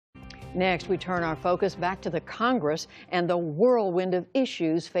Next, we turn our focus back to the Congress and the whirlwind of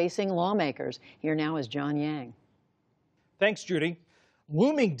issues facing lawmakers. Here now is John Yang. Thanks, Judy.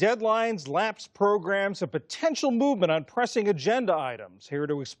 Looming deadlines, lapsed programs, a potential movement on pressing agenda items. Here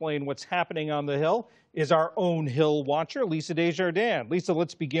to explain what's happening on the Hill is our own Hill watcher, Lisa Desjardins. Lisa,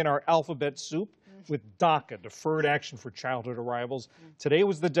 let's begin our alphabet soup with DACA, Deferred Action for Childhood Arrivals. Today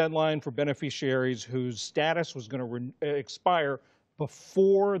was the deadline for beneficiaries whose status was going to expire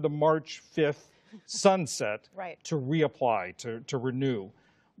before the March 5th sunset to reapply, to renew.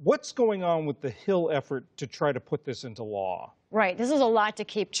 What's going on with the Hill effort to try to put this into law? Right. This is a lot to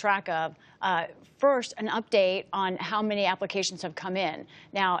keep track of. First, an update on how many applications have come in.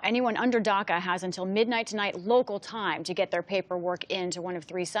 Now, anyone under DACA has until midnight tonight local time to get their paperwork into one of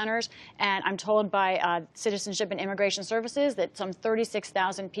 3 centers. And I'm told by Citizenship and Immigration Services that some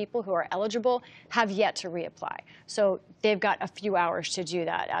 36,000 people who are eligible have yet to reapply. So they've got a few hours to do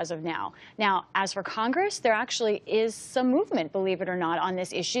that as of now. Now, as for Congress, there actually is some movement, believe it or not, on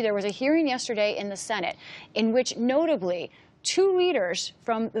this issue. There was a hearing yesterday in the Senate in which, notably, 2 leaders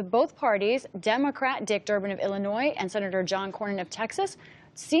from both parties, Democrat Dick Durbin of Illinois and Senator John Cornyn of Texas,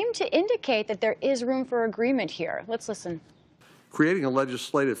 seem to indicate that there is room for agreement here. Let's listen. Creating a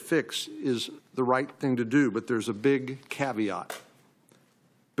legislative fix is the right thing to do, but there's a big caveat.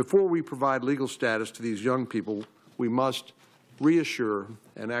 Before we provide legal status to these young people, we must reassure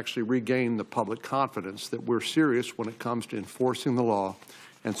and actually regain the public confidence that we're serious when it comes to enforcing the law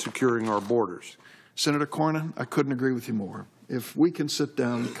and securing our borders. Senator Cornyn, I couldn't agree with you more. If we can sit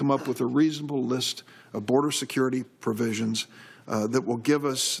down and come up with a reasonable list of border security provisions that will give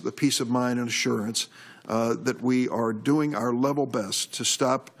us the peace of mind and assurance that we are doing our level best to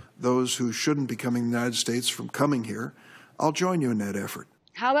stop those who shouldn't be coming to the United States from coming here, I'll join you in that effort.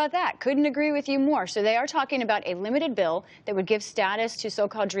 How about that? Couldn't agree with you more. So they are talking about a limited bill that would give status to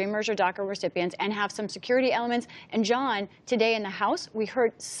so-called Dreamers or DACA recipients and have some security elements. And John, today in the House, we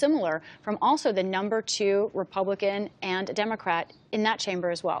heard similar from also the number 2 Republican and Democrat in that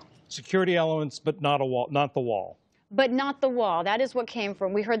chamber as well. Security elements, but not a wall, not the wall. But not the wall. That is what came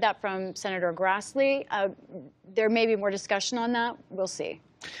from. We heard that from Senator Grassley. There may be more discussion on that. We'll see.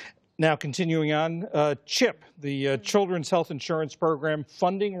 Now, continuing on, CHIP, the Children's Health Insurance Program,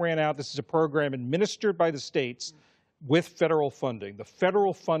 funding ran out. This is a program administered by the states with federal funding. The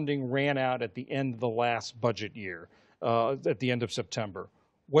federal funding ran out at the end of the last budget year, at the end of September.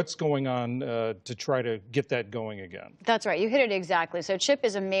 What's going on to try to get that going again? That's right. You hit it exactly. So CHIP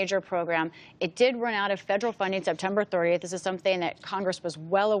is a major program. It did run out of federal funding September 30th. This is something that Congress was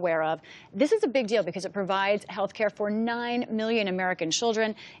well aware of. This is a big deal because it provides health care for 9 million American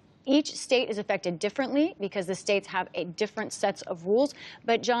children. Each state is affected differently because the states have a different sets of rules.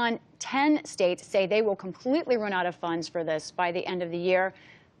 But, John, 10 states say they will completely run out of funds for this by the end of the year.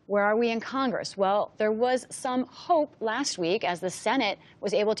 Where are we in Congress? Well, there was some hope last week as the Senate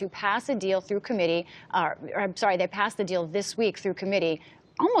was able to pass a deal through committee. They passed the deal this week through committee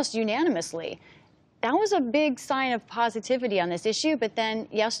almost unanimously. That was a big sign of positivity on this issue. But then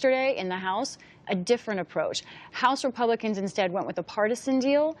yesterday in the House, a different approach. House Republicans instead went with a partisan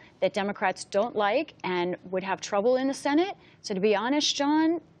deal that Democrats don't like and would have trouble in the Senate. So to be honest,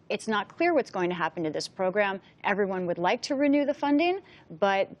 John, it's not clear what's going to happen to this program. Everyone would like to renew the funding,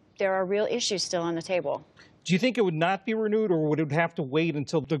 but there are real issues still on the table. Do you think it would not be renewed, or would it have to wait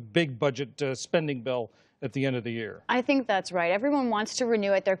until the big budget spending bill at the end of the year? I think that's right. Everyone wants to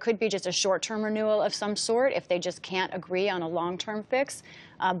renew it. There could be just a short-term renewal of some sort if they just can't agree on a long-term fix.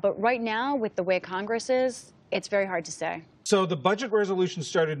 But right now, with the way Congress is, it's very hard to say. So the budget resolution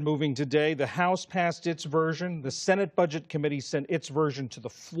started moving today. The House passed its version. The Senate Budget Committee sent its version to the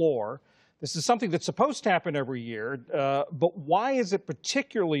floor. This is something that's supposed to happen every year. But why is it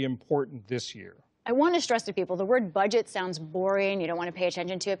particularly important this year? I want to stress to people, the word budget sounds boring. You don't want to pay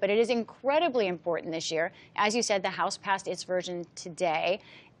attention to it, but it is incredibly important this year. As you said, the House passed its version today.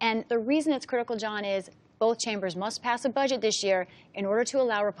 And the reason it's critical, John, is both chambers must pass a budget this year in order to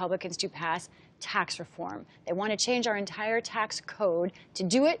allow Republicans to pass tax reform. They want to change our entire tax code. To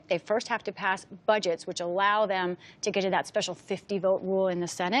do it, they first have to pass budgets, which allow them to get to that special 50-vote rule in the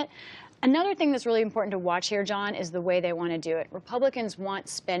Senate. Another thing that's really important to watch here, John, is the way they want to do it. Republicans want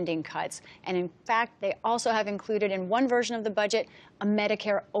spending cuts. And in fact, they also have included in one version of the budget a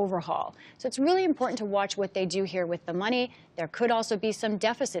Medicare overhaul. So it's really important to watch what they do here with the money. There could also be some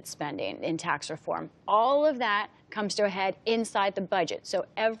deficit spending in tax reform. All of that comes to a head inside the budget. So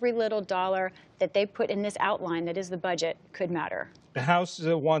every little dollar that they put in this outline that is the budget could matter. The House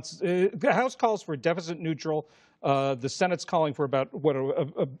the House calls for deficit neutral. The Senate's calling for about, what,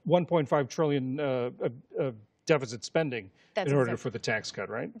 a $1.5 trillion deficit spending That's in order for the tax cut,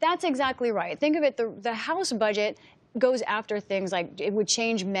 right? That's exactly right. Think of it, the House budget goes after things like it would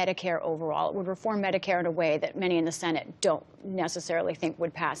change Medicare overall. It would reform Medicare in a way that many in the Senate don't necessarily think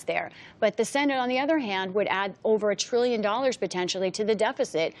would pass there. But the Senate, on the other hand, would add over $1 trillion potentially to the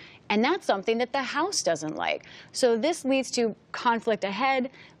deficit, and that's something that the House doesn't like. So this leads to conflict ahead,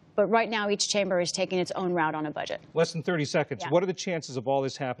 but right now each chamber is taking its own route on a budget. Less than 30 seconds. Yeah. What are the chances of all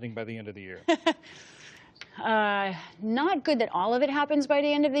this happening by the end of the year? Not good that all of it happens by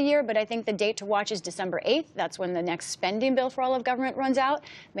the end of the year, but I think the date to watch is December 8th. That's when the next spending bill for all of government runs out.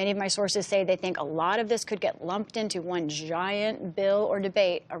 Many of my sources say they think a lot of this could get lumped into one giant bill or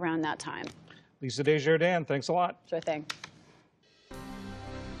debate around that time. Lisa Desjardins, thanks a lot. Sure thing.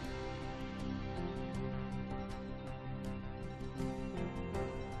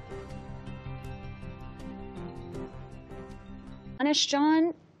 Honest,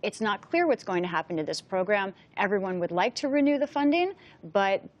 John, it's not clear what's going to happen to this program. Everyone would like to renew the funding,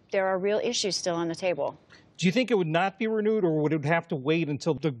 but there are real issues still on the table. Do you think it would not be renewed, or would it have to wait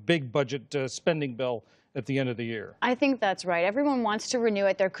until the big budget spending bill at the end of the year? I think that's right. Everyone wants to renew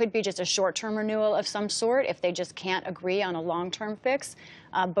it. There could be just a short-term renewal of some sort if they just can't agree on a long-term fix.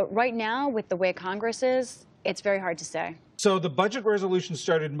 But right now, with the way Congress is, it's very hard to say. So the budget resolution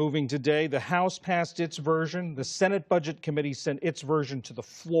started moving today. The House passed its version. The Senate Budget Committee sent its version to the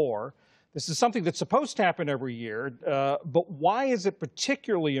floor. This is something that's supposed to happen every year, but why is it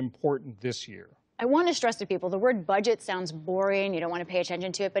particularly important this year? I want to stress to people, the word budget sounds boring. You don't want to pay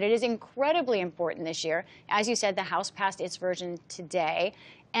attention to it, but it is incredibly important this year. As you said, the House passed its version today.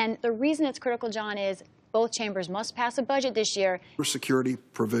 And the reason it's critical, John, is both chambers must pass a budget this year. Security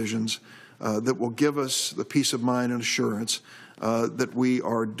provisions that will give us the peace of mind and assurance that we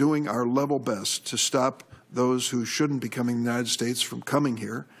are doing our level best to stop those who shouldn't be coming to the United States from coming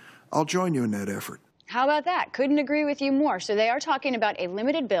here. I'll join you in that effort. How about that? Couldn't agree with you more. So they are talking about a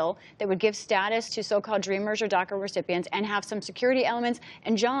limited bill that would give status to so-called Dreamers or DACA recipients and have some security elements.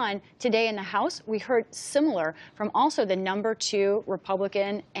 And John, today in the House, we heard similar from also the number 2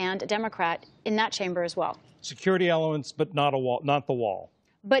 Republican and Democrat in that chamber as well. Security elements, but not a wall, not the wall.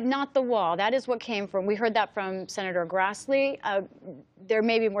 But not the wall. That is what came from. We heard that from Senator Grassley. There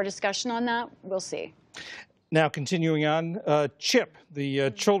may be more discussion on that. We'll see. Now, continuing on, CHIP,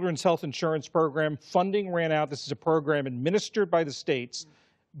 the Children's Health Insurance Program, funding ran out. This is a program administered by the states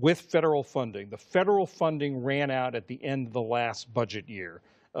with federal funding. The federal funding ran out at the end of the last budget year,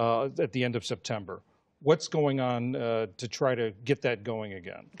 at the end of September. What's going on to try to get that going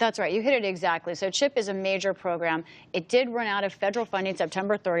again? That's right. You hit it exactly. So CHIP is a major program. It did run out of federal funding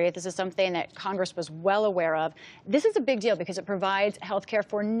September 30th. This is something that Congress was well aware of. This is a big deal because it provides health care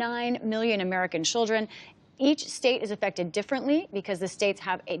for 9 million American children. Each state is affected differently because the states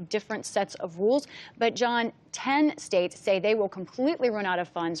have a different sets of rules. But, John, 10 states say they will completely run out of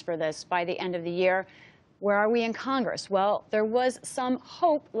funds for this by the end of the year. Where are we in Congress? Well, there was some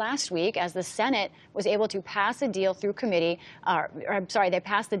hope last week as the Senate was able to pass a deal through committee. They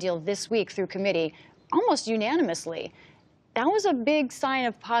passed the deal this week through committee almost unanimously. That was a big sign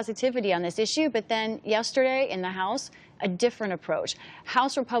of positivity on this issue. But then yesterday in the House, a different approach.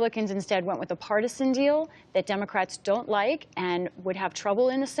 House Republicans instead went with a partisan deal that Democrats don't like and would have trouble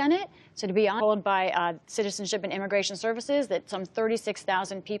in the Senate. So to be honest, told by Citizenship and Immigration Services that some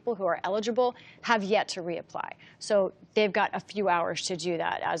 36,000 people who are eligible have yet to reapply. So they've got a few hours to do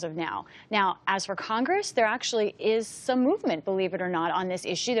that as of now. Now, as for Congress, there actually is some movement, believe it or not, on this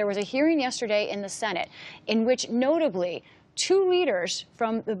issue. There was a hearing yesterday in the Senate in which notably 2 leaders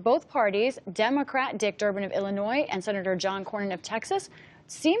from both parties, Democrat Dick Durbin of Illinois and Senator John Cornyn of Texas,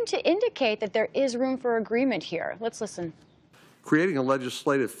 seem to indicate that there is room for agreement here. Let's listen. Creating a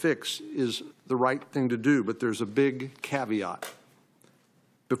legislative fix is the right thing to do, but there's a big caveat.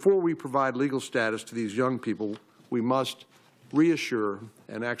 Before we provide legal status to these young people, we must reassure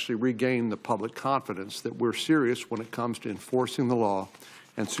and actually regain the public confidence that we're serious when it comes to enforcing the law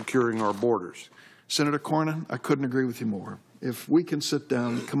and securing our borders. Senator Cornyn, I couldn't agree with you more. If we can sit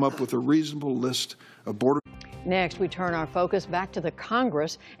down and come up with a reasonable list of border... Next, we turn our focus back to the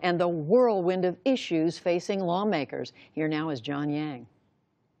Congress and the whirlwind of issues facing lawmakers. Here now is John Yang.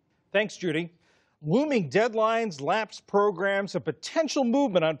 Thanks, Judy. Looming deadlines, lapsed programs, a potential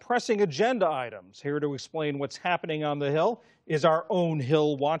movement on pressing agenda items. Here to explain what's happening on the Hill is our own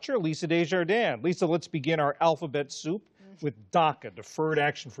Hill watcher, Lisa Desjardins. Lisa, let's begin our alphabet soup with DACA, Deferred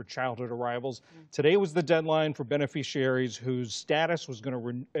Action for Childhood Arrivals. Today was the deadline for beneficiaries whose status was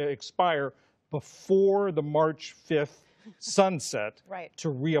going to expire before the March 5th sunset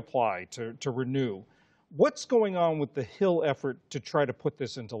to reapply, to renew. What's going on with the Hill effort to try to put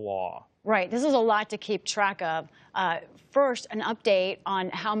this into law? Right. This is a lot to keep track of. First, an update on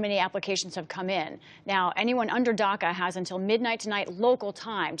how many applications have come in. Now, anyone under DACA has until midnight tonight local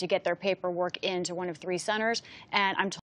time to get their paperwork into one of 3 centers, and I'm told